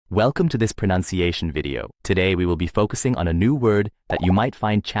Welcome to this pronunciation video. Today we will be focusing on a new word that you might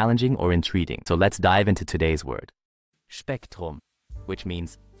find challenging or intriguing. So let's dive into today's word. Spektrum, which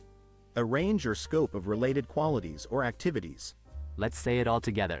means a range or scope of related qualities or activities. Let's say it all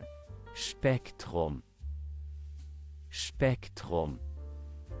together. Spektrum. Spektrum.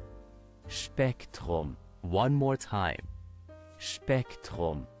 Spektrum. One more time.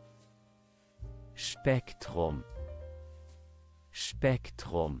 Spektrum. Spektrum.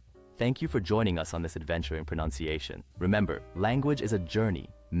 Spektrum. Thank you for joining us on this adventure in pronunciation. Remember, language is a journey,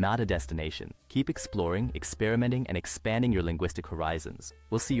 not a destination. Keep exploring, experimenting, and expanding your linguistic horizons.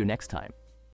 We'll see you next time.